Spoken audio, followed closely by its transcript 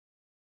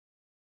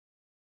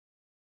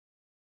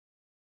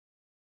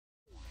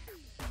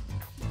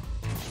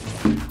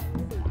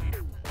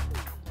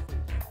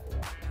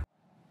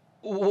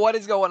What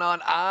is going on?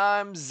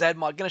 I'm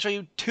Zedmod. Gonna show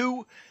you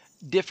two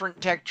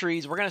different tech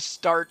trees. We're gonna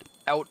start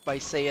out by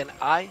saying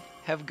I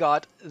have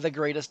got the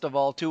greatest of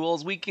all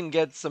tools. We can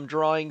get some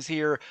drawings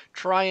here,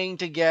 trying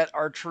to get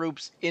our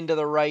troops into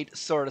the right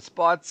sort of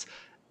spots.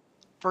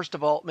 First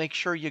of all, make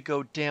sure you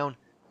go down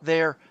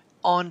there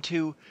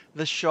onto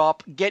the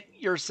shop. Get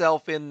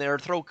yourself in there.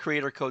 Throw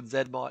creator code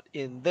ZMOD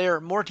in there.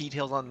 More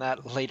details on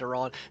that later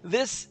on.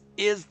 This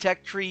is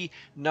tech tree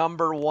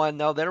number 1.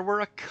 Now, there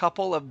were a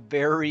couple of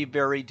very,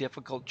 very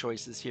difficult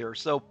choices here.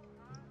 So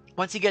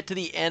once you get to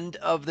the end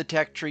of the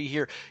tech tree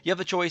here, you have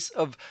the choice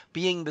of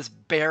being this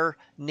bare,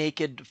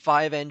 naked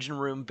 5-engine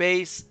room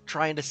base,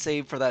 trying to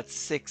save for that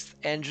 6th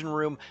engine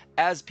room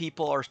as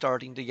people are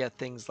starting to get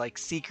things like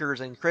seekers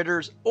and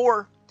critters,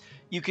 or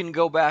you can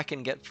go back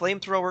and get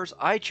flamethrowers.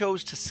 I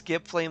chose to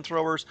skip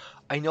flamethrowers.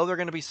 I know they're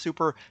going to be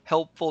super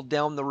helpful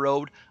down the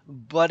road,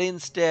 but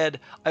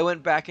instead I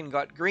went back and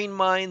got green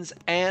mines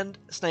and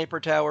sniper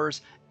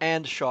towers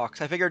and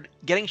shocks. I figured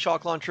getting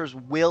shock launchers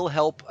will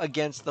help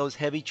against those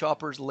heavy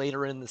choppers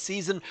later in the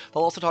season.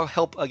 They'll also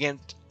help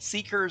against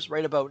seekers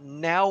right about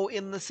now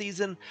in the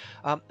season.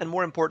 And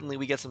more importantly,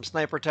 we get some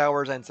sniper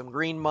towers and some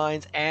green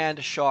mines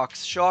and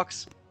shocks.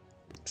 Shocks,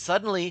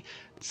 suddenly,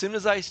 as soon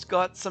as I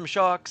got some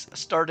shocks,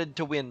 started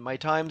to win. My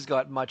times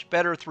got much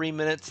better. 3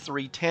 minutes,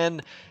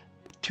 3:10,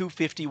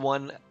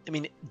 2:51. I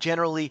mean,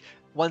 generally,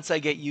 once I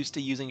get used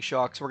to using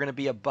shocks, we're going to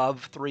be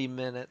above 3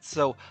 minutes.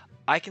 So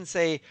I can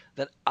say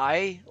that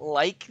I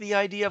like the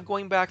idea of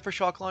going back for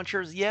shock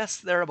launchers. Yes,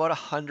 there are about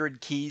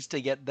 100 keys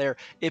to get there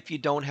if you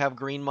don't have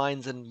green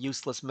mines and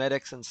useless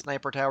medics and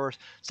sniper towers.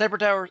 Sniper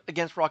towers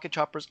against rocket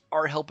choppers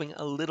are helping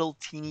a little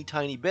teeny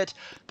tiny bit,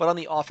 but on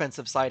the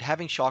offensive side,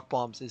 having shock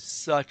bombs is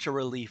such a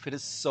relief. It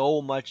is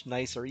so much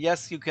nicer.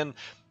 Yes, you can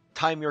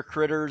time your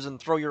critters and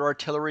throw your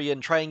artillery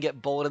and try and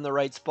get bullet in the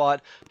right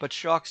spot, but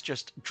shocks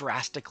just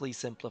drastically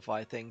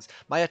simplify things.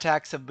 My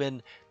attacks have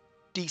been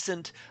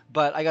decent,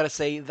 but I gotta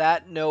say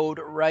that node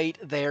right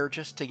there,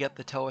 just to get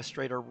the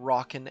Telestrator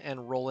rocking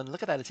and rolling.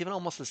 Look at that, it's even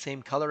almost the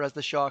same color as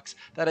the shocks.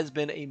 That has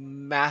been a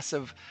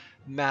massive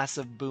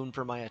boon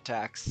for my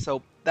attacks.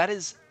 So that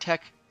is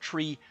tech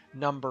tree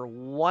number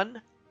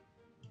 1.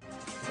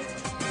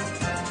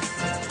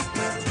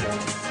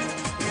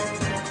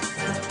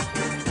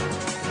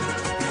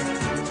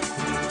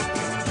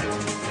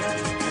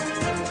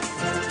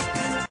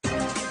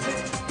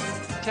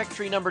 Tech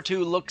tree number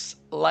 2 looks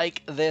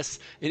like this.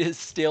 It is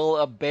still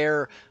a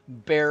bare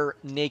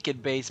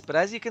naked base, but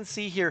as you can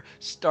see here,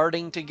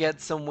 starting to get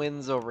some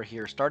wins over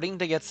here, starting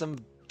to get some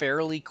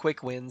fairly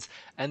quick wins,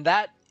 and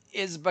that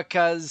is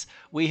because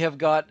we have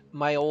got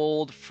my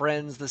old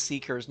friends, the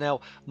Seekers.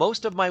 Now,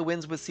 most of my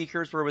wins with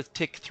Seekers were with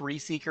tick 3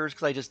 Seekers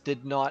because I just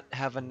did not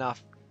have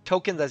enough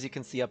tokens, as you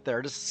can see up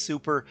there. Just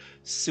super,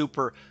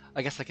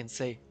 I guess I can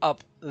say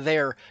up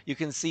there. You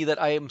can see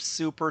that I am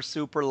super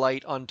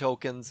light on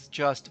tokens,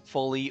 just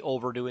fully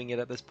overdoing it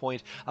at this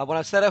point. When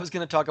I said I was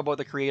going to talk about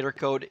the creator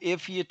code,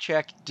 if you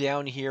check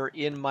down here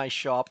in my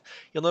shop,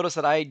 you'll notice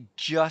that I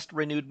just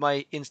renewed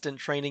my instant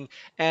training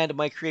and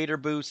my creator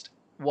boost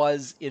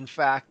was in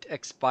fact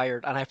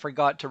expired, and I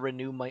forgot to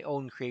renew my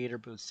own creator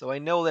boost. So I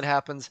know that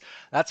happens.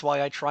 That's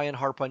why I try and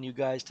harp on you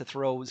guys to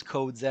throw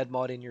code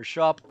ZMOD in your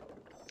shop,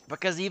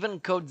 because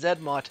even code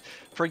ZMOD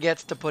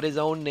forgets to put his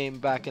own name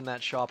back in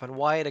that shop, and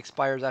why it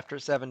expires after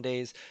 7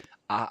 days,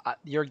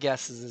 your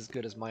guess is as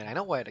good as mine. I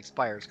know why it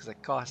expires, because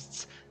it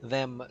costs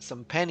them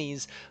some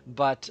pennies,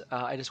 but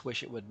I just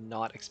wish it would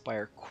not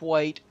expire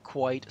quite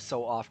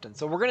so often.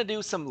 So we're going to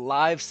do some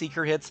live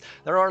Seeker hits.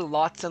 There are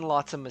lots and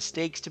lots of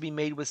mistakes to be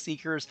made with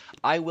Seekers.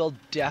 I will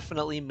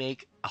definitely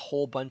make a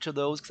whole bunch of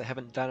those because I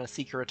haven't done a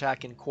Seeker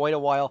attack in quite a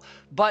while,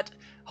 but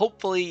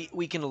hopefully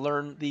we can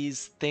learn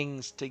these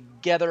things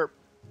together.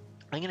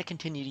 I'm going to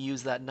continue to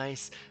use that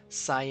nice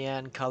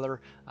cyan color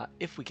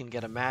if we can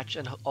get a match,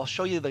 and I'll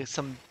show you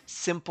some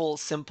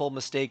simple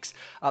mistakes.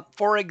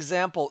 For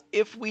example,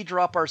 if we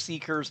drop our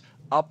Seekers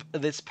up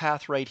this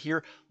path right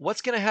here,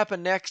 what's going to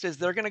happen next is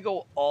they're going to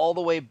go all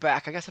the way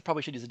back. I guess I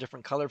probably should use a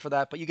different color for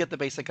that, but you get the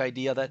basic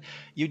idea that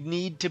you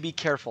need to be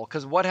careful,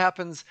 because what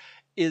happens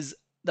is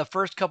the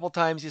first couple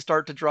times you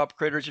start to drop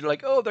critters, you're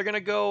like, oh, they're going to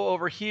go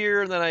over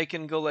here, and then I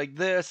can go like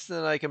this,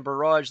 and I can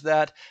barrage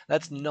that.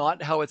 That's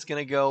not how it's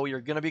going to go.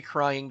 You're going to be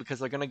crying because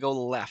they're going to go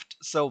left.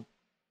 So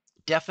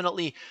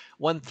definitely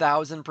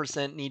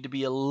 1000% need to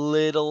be a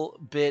little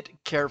bit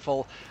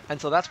careful.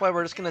 And so that's why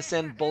we're just going to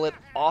send Bullet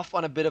off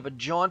on a bit of a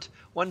jaunt.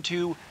 1,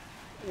 2,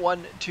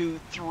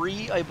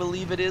 3, I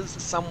believe it is,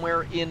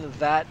 somewhere in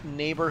that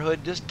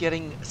neighborhood. Just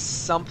getting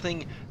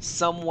something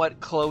somewhat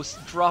close,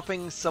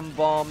 dropping some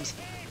bombs.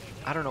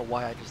 I don't know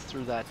why I just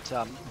threw that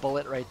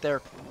bullet right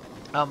there.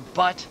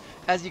 But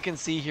as you can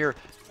see here,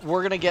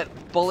 we're going to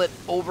get Bullet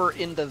over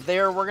into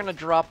there. We're going to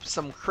drop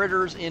some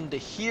critters into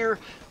here.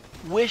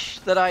 Wish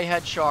that I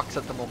had shocks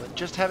at the moment.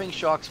 Just having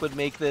shocks would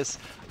make this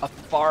a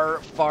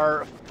far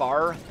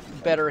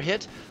better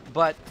hit,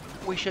 but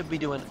we should be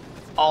doing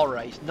all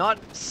right. Not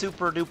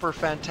super duper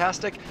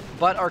fantastic,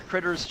 but our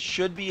critters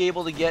should be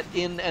able to get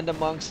in and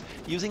amongst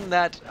using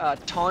that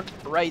taunt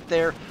right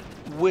there.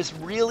 Was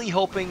really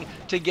hoping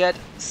to get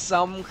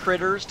some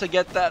critters to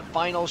get that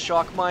final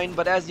shock mine,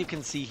 but as you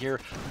can see here,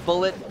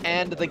 Bullit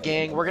and the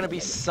gang, we're going to be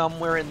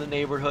somewhere in the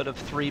neighborhood of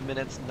 3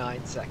 minutes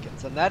 9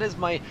 seconds. And that is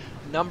my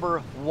number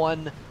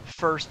one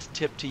first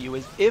tip to you,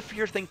 is if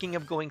you're thinking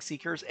of going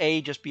Seekers,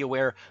 A, just be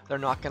aware they're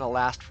not going to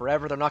last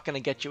forever. They're not going to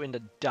get you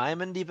into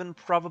Diamond even,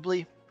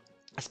 probably.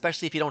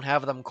 Especially if you don't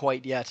have them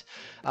quite yet,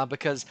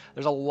 because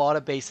there's a lot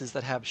of bases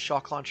that have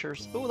shock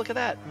launchers. Oh, look at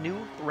that. New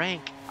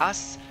rank.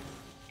 Us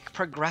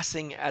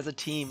progressing as a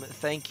team.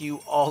 Thank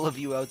you, all of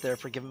you out there,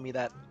 for giving me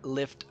that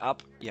lift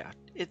up. Yeah,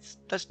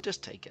 let's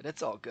just take it.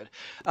 It's all good.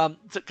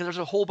 Because there's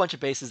a whole bunch of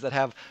bases that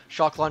have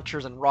shock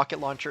launchers and rocket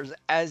launchers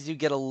as you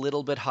get a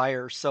little bit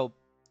higher. So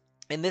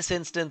in this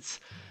instance,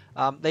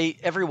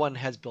 everyone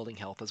has building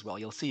health as well.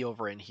 You'll see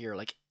over in here,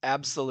 like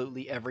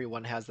absolutely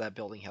everyone has that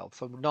building health.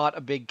 So not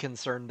a big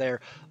concern there.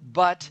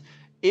 But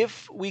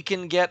if we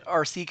can get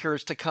our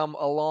Seekers to come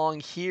along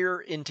here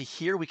into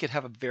here, we could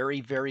have a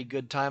very, very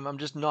good time. I'm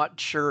just not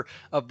sure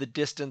of the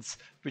distance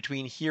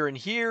between here and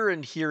here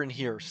and here and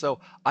here.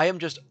 So I am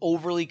just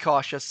overly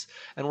cautious,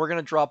 and we're going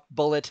to drop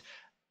Bullit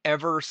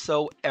ever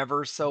so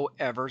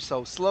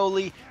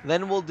slowly.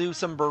 Then we'll do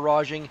some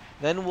barraging.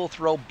 Then we'll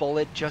throw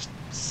Bullit just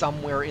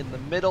somewhere in the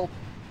middle.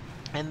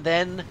 And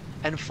then,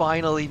 and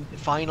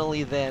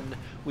finally then,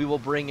 we will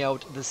bring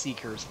out the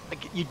Seekers.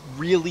 Like, you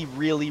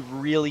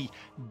really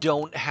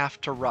don't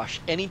have to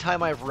rush.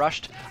 Anytime I've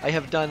rushed, I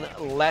have done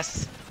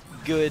less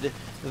good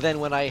than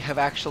when I have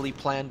actually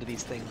planned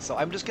these things. So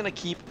I'm just going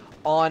to keep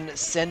on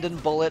sending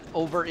Bullit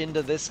over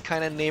into this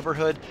kind of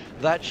neighborhood.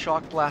 That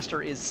shock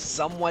blaster is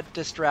somewhat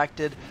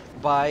distracted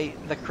by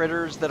the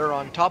critters that are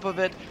on top of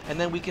it, and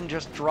then we can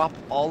just drop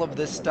all of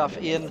this stuff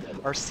in.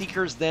 Our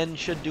Seekers then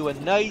should do a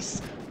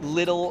nice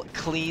little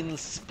clean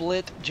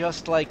split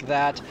just like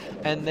that,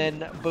 and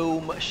then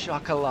boom,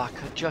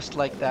 shakalaka, just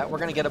like that. We're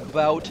gonna get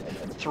about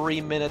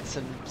 3 minutes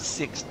and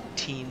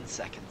 16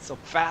 seconds. So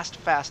fast.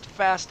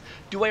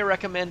 Do I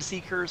recommend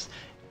Seekers?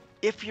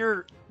 If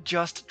you're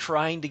just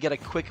trying to get a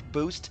quick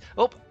boost.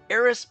 Oh,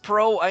 Eris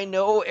Pro, I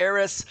know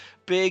Eris,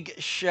 big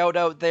shout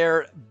out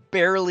there,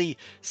 barely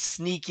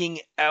sneaking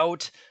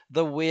out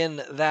the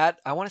win. That,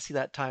 I want to see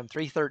that time,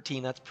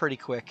 3:13, that's pretty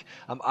quick.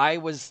 I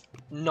was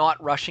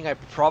not rushing, I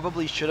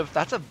probably should have.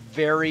 That's a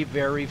very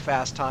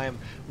fast time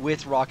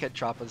with rocket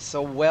choppas,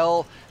 so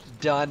well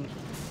done.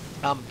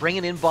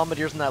 Bringing in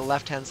Bombardiers on that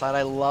left-hand side,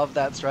 I love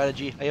that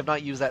strategy. I have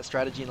not used that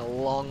strategy in a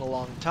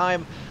long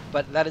time,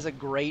 but that is a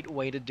great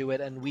way to do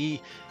it, and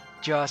we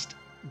just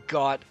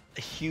got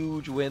a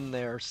huge win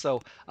there.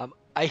 So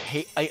I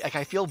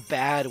feel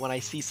bad when I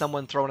see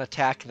someone throw an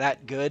attack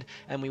that good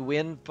and we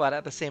win, but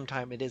at the same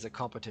time it is a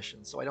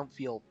competition, so I don't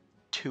feel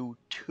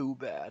too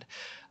bad.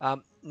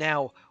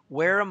 Now,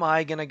 where am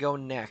I gonna go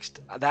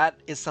next? That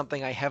is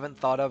something I haven't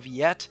thought of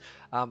yet.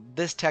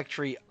 This tech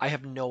tree, I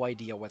have no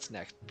idea what's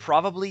next.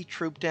 Probably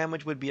troop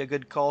damage would be a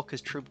good call,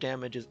 because troop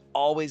damage is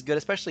always good,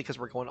 especially because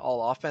we're going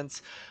all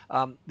offense.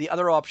 The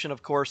other option,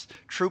 of course,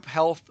 troop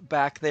health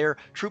back there.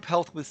 Troop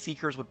health with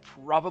Seekers would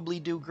probably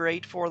do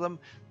great for them,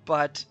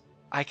 but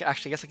I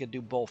guess I could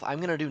do both. I'm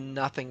going to do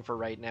nothing for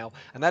right now,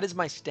 and that is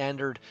my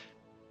standard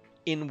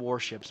in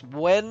Warships.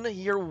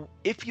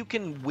 If you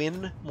can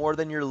win more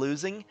than you're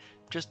losing,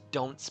 just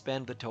don't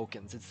spend the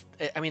tokens.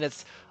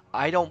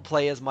 I don't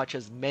play as much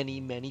as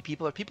many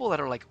people. There are people that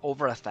are like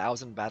over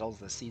 1,000 battles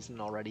this season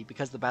already,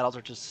 because the battles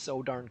are just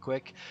so darn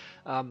quick.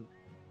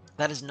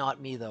 That is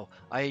not me though.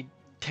 I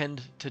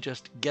tend to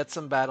just get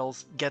some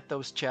battles, get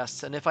those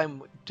chests, and if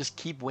I'm just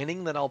keep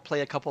winning, then I'll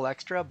play a couple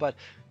extra, but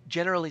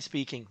generally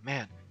speaking,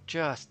 man,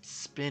 just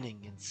spinning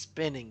and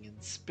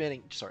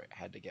spinning. Sorry, I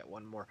had to get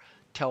one more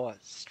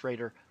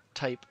telestrator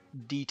type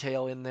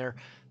detail in there.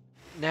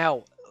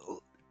 Now,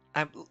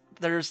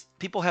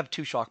 people have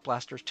two shock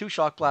blasters. Two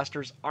shock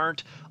blasters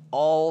aren't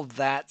all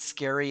that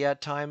scary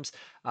at times.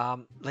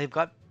 They've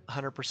got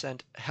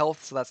 100%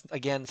 health, so that's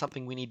again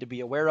something we need to be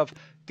aware of.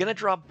 Gonna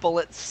drop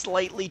Bullit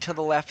slightly to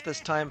the left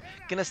this time.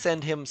 Gonna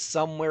send him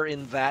somewhere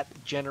in that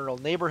general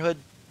neighborhood,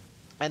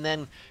 and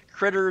then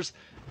critters,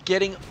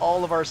 getting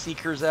all of our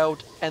Seekers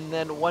out, and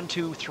then 1,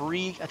 2,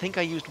 3. I think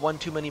I used one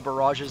too many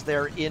barrages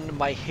there in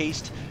my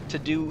haste to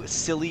do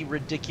silly,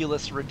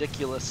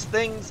 ridiculous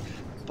things,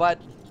 but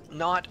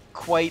not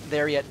quite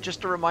there yet.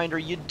 Just a reminder,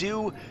 you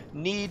do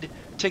need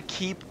to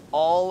keep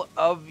all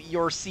of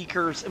your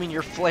Seekers,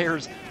 your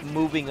flares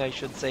moving, I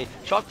should say.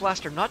 Shock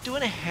Blaster not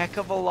doing a heck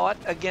of a lot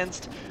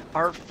against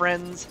our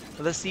friends,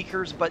 the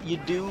Seekers, but you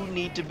do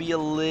need to be a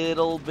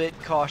little bit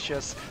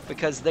cautious,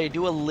 because they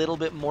do a little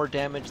bit more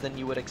damage than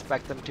you would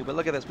expect them to. But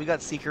look at this, we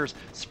got Seekers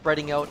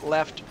spreading out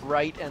left,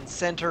 right, and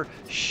center.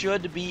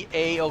 Should be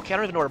a-okay. I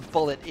don't even know where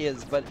Bullit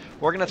is, but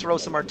we're going to throw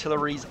some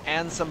artilleries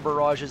and some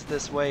barrages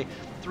this way.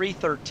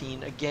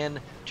 3:13, again,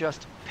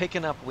 just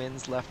picking up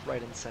wins left,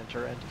 right, and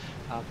center.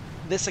 And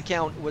this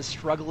account was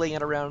struggling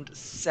at around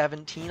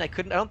 17. I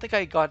don't think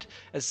I got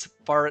as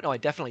far, no, I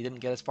definitely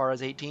didn't get as far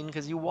as 18,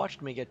 because you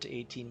watched me get to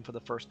 18 for the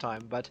first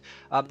time. But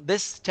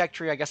this tech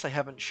tree, I guess I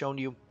haven't shown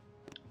you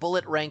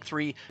Bullet rank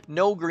 3,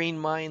 no green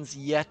mines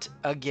yet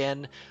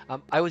again.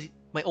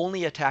 My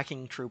only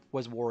attacking troop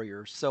was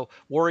warriors. So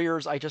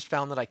warriors, I just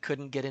found that I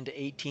couldn't get into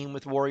 18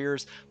 with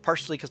warriors,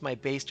 partially because my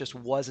base just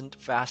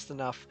wasn't fast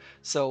enough.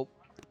 So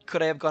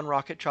could I have gone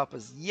rocket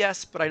choppers?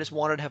 Yes, but I just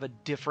wanted to have a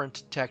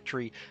different tech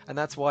tree, and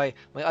that's why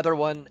my other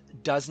one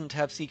doesn't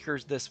have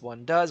seekers. This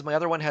one does. My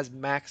other one has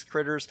max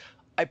critters.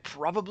 I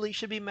probably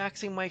should be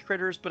maxing my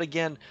critters, but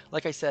again,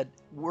 like I said,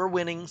 we're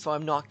winning, so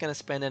I'm not going to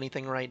spend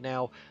anything right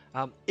now.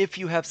 If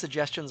you have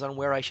suggestions on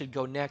where I should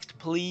go next,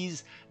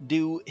 please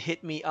do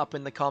hit me up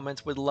in the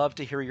comments. Would love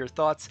to hear your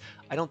thoughts.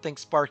 I don't think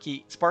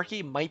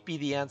Sparky might be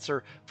the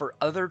answer for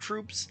other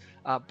troops,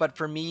 but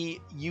for me,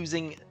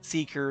 using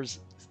Seekers,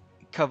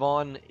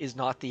 Kavan is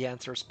not the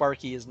answer.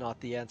 Sparky is not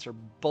the answer.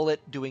 Bullet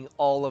doing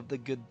all of the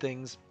good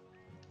things.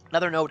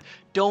 Another note,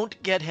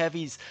 don't get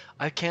heavies.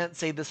 I can't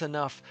say this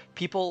enough.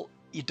 People,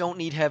 you don't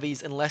need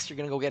heavies unless you're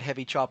going to go get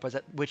heavy choppers,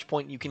 at which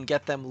point you can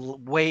get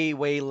them way,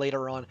 way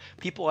later on.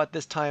 People at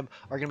this time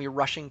are going to be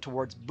rushing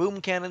towards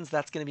boom cannons.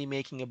 That's going to be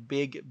making a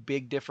big,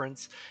 big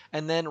difference.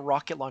 And then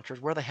rocket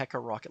launchers. Where the heck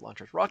are rocket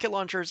launchers? Rocket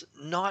launchers,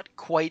 not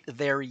quite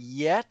there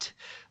yet,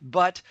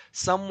 but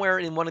somewhere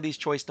in one of these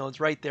choice nodes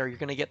right there, you're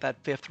going to get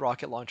that 5th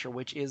rocket launcher,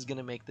 which is going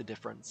to make the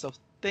difference. So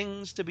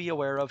things to be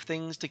aware of,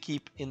 things to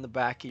keep in the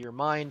back of your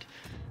mind.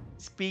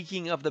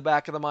 Speaking of the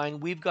back of the mind,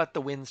 we've got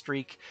the win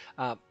streak.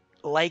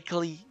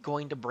 Likely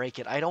going to break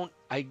it. I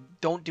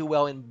don't do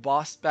well in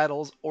boss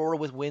battles or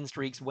with win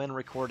streaks when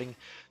recording.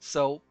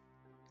 So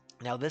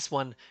now this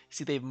one,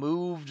 see, they've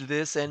moved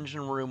this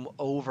engine room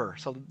over,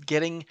 so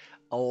getting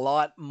a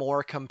lot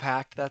more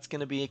compact. That's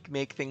going to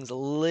make things a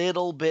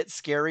little bit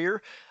scarier,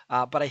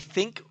 but I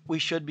think we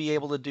should be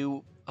able to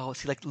do. Oh,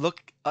 see, like,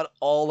 look at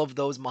all of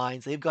those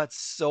mines. They've got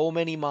so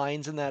many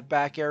mines in that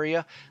back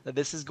area that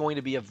this is going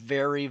to be a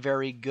very,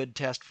 very good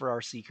test for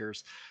our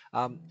Seekers.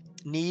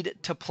 Need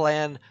to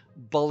plan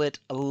Bullet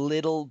a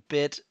little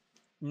bit.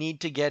 Need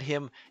to get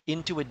him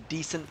into a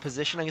decent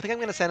position. I think I'm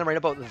going to send him right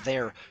about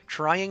there,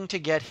 trying to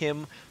get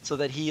him so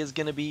that he is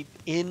going to be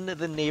in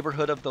the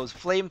neighborhood of those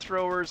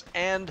flamethrowers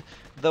and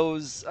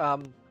those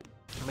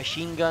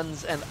machine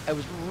guns. And I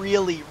was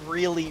really,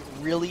 really,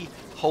 really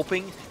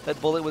hoping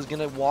that Bullet was going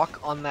to walk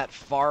on that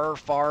far,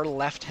 far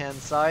left-hand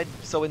side.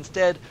 So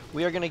instead,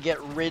 we are going to get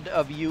rid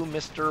of you,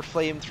 Mr.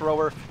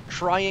 Flamethrower,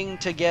 trying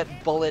to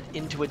get Bullet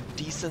into a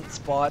decent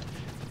spot.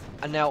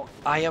 And now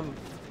I am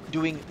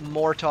doing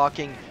more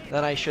talking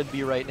than I should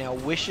be right now,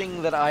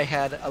 wishing that I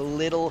had a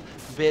little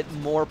bit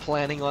more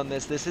planning on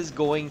this. This is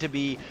going to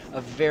be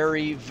a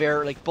very,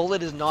 very, like,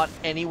 Bullet is not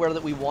anywhere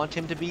that we want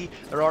him to be.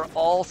 There are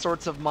all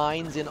sorts of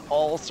mines in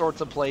all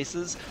sorts of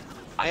places.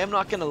 I am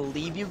not going to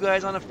leave you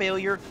guys on a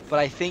failure, but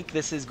I think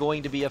this is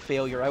going to be a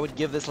failure. I would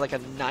give this like a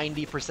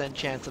 90%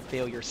 chance of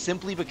failure,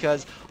 simply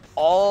because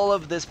all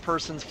of this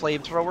person's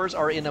flamethrowers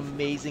are in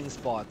amazing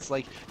spots,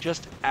 like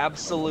just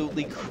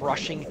absolutely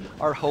crushing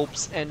our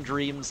hopes and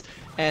dreams.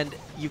 And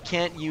you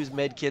can't use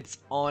medkits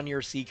on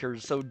your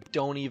Seekers, so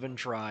don't even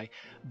try.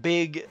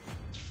 Big,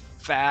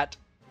 fat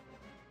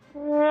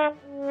Hill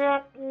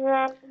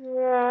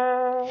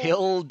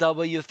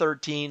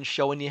W13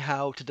 showing you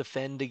how to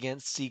defend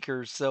against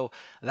Seekers. So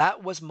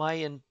that was my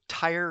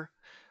entire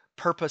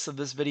purpose of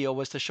this video,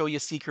 was to show you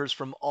Seekers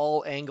from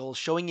all angles,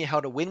 showing you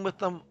how to win with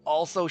them,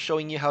 also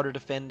showing you how to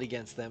defend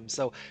against them.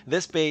 So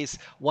this base,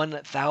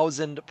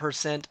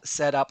 1000%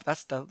 set up.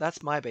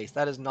 That's my base.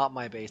 That is not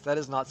my base. That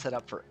is not set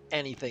up for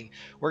anything.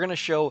 We're going to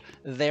show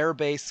their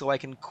base so I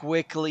can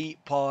quickly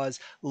pause.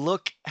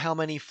 Look how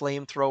many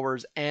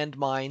flamethrowers and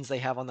mines they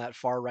have on that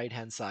far right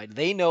hand side.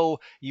 They know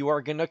you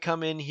are going to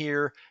come in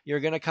here, you're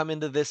going to come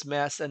into this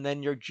mess, and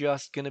then you're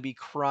just going to be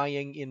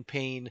crying in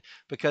pain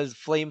because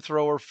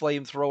flamethrower,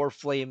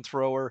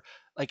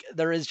 like,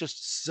 there is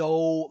just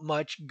so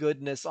much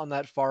goodness on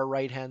that far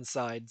right hand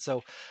side.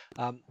 So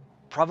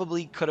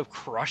probably could have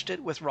crushed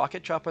it with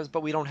rocket choppas,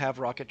 but we don't have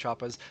rocket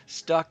choppas.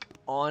 Stuck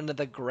on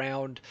the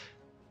ground.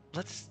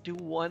 Let's do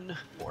one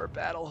more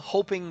battle,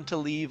 hoping to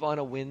leave on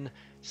a win.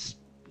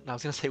 I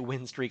was gonna say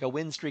win streak, a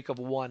win streak of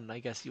 1, I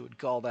guess you would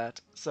call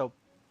that. So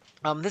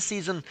this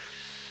season,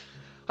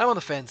 I'm on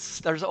the fence.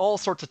 There's all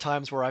sorts of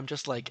times where I'm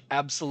just like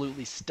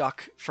absolutely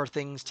stuck for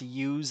things to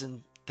use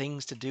and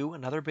things to do.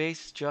 Another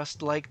base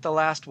just like the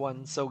last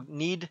one, so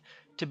need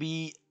to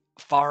be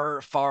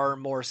far, far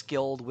more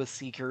skilled with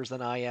Seekers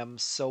than I am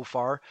so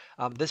far.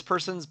 This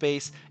person's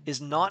base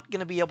is not going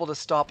to be able to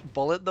stop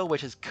Bullet though,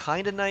 which is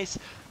kind of nice.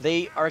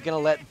 They are going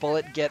to let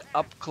Bullet get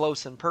up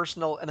close and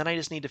personal, and then I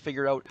just need to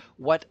figure out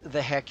what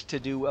the heck to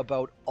do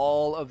about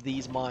all of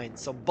these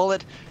mines. So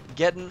Bullet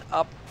getting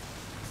up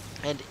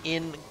and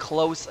in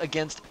close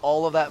against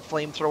all of that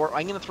flamethrower.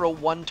 I'm going to throw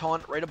one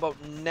taunt right about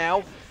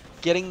now,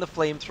 getting the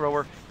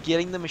flamethrower,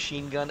 getting the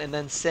machine gun, and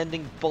then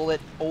sending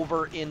Bullet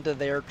over into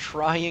there,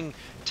 trying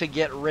to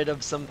get rid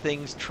of some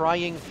things,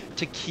 trying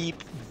to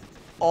keep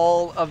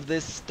all of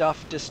this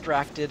stuff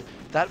distracted.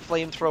 That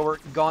flamethrower,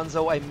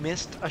 Gonzo, I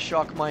missed a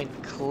shock mine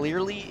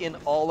clearly in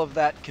all of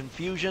that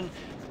confusion.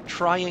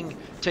 trying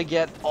to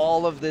get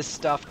all of this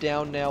stuff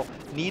down now.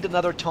 Need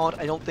another taunt.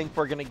 I don't think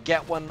we're going to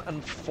get one,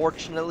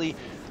 unfortunately.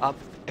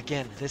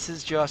 Again, this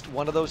is just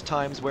one of those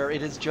times where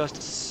it is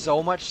just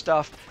so much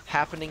stuff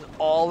happening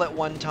all at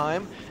one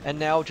time, and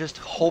now just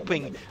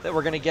hoping that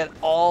we're going to get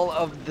all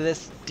of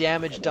this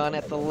damage done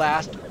at the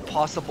last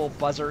possible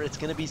buzzer. It's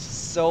going to be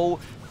so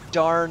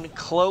darn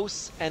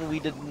close, and we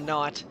did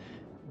not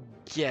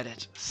get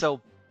it. So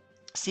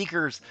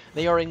Seekers,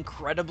 they are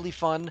incredibly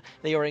fun,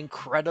 they are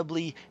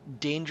incredibly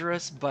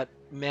dangerous, but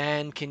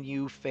man, can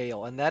you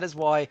fail. And that is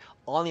why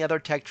on the other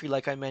tech tree,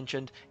 like I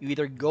mentioned, you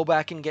either go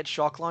back and get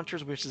shock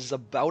launchers, which is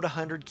about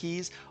 100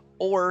 keys,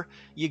 or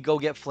you go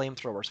get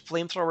flamethrowers.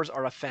 Flamethrowers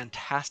are a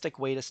fantastic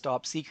way to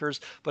stop Seekers,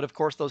 but of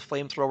course those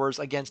flamethrowers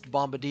against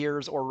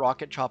Bombardiers or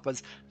Rocket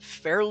Choppas,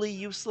 fairly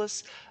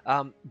useless,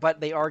 but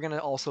they are going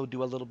to also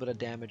do a little bit of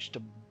damage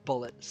to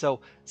Bullet.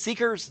 So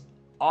Seekers,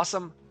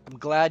 awesome. I'm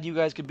glad you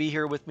guys could be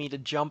here with me to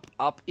jump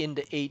up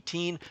into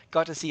 18.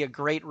 Got to see a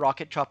great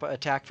Rocket Choppa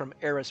attack from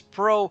Eris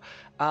Pro.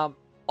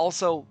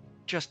 Also,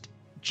 just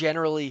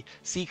generally,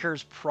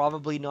 Seeker's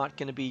probably not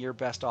going to be your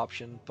best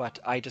option, but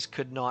I just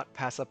could not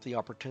pass up the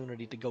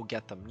opportunity to go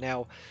get them.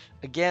 Now,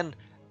 again,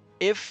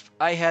 if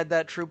I had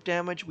that troop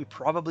damage, we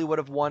probably would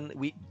have won.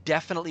 We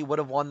definitely would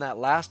have won that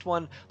last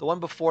one. The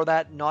one before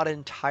that, not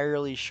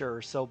entirely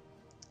sure. So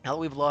now that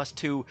we've lost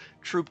 2,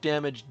 troop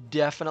damage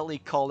definitely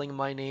calling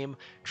my name.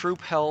 Troop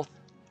health,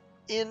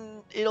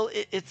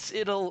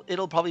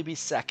 it'll probably be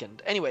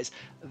second. Anyways,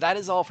 that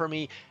is all for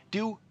me.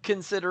 Do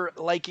consider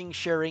liking,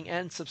 sharing,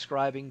 and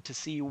subscribing to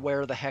see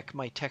where the heck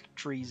my tech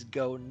trees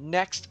go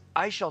next.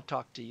 I shall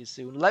talk to you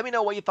soon. Let me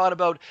know what you thought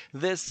about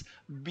this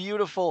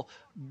beautiful,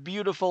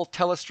 beautiful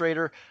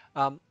telestrator.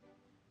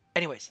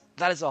 Anyways,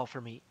 that is all for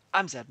me.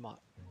 I'm Zedmont.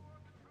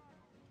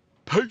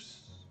 Peace.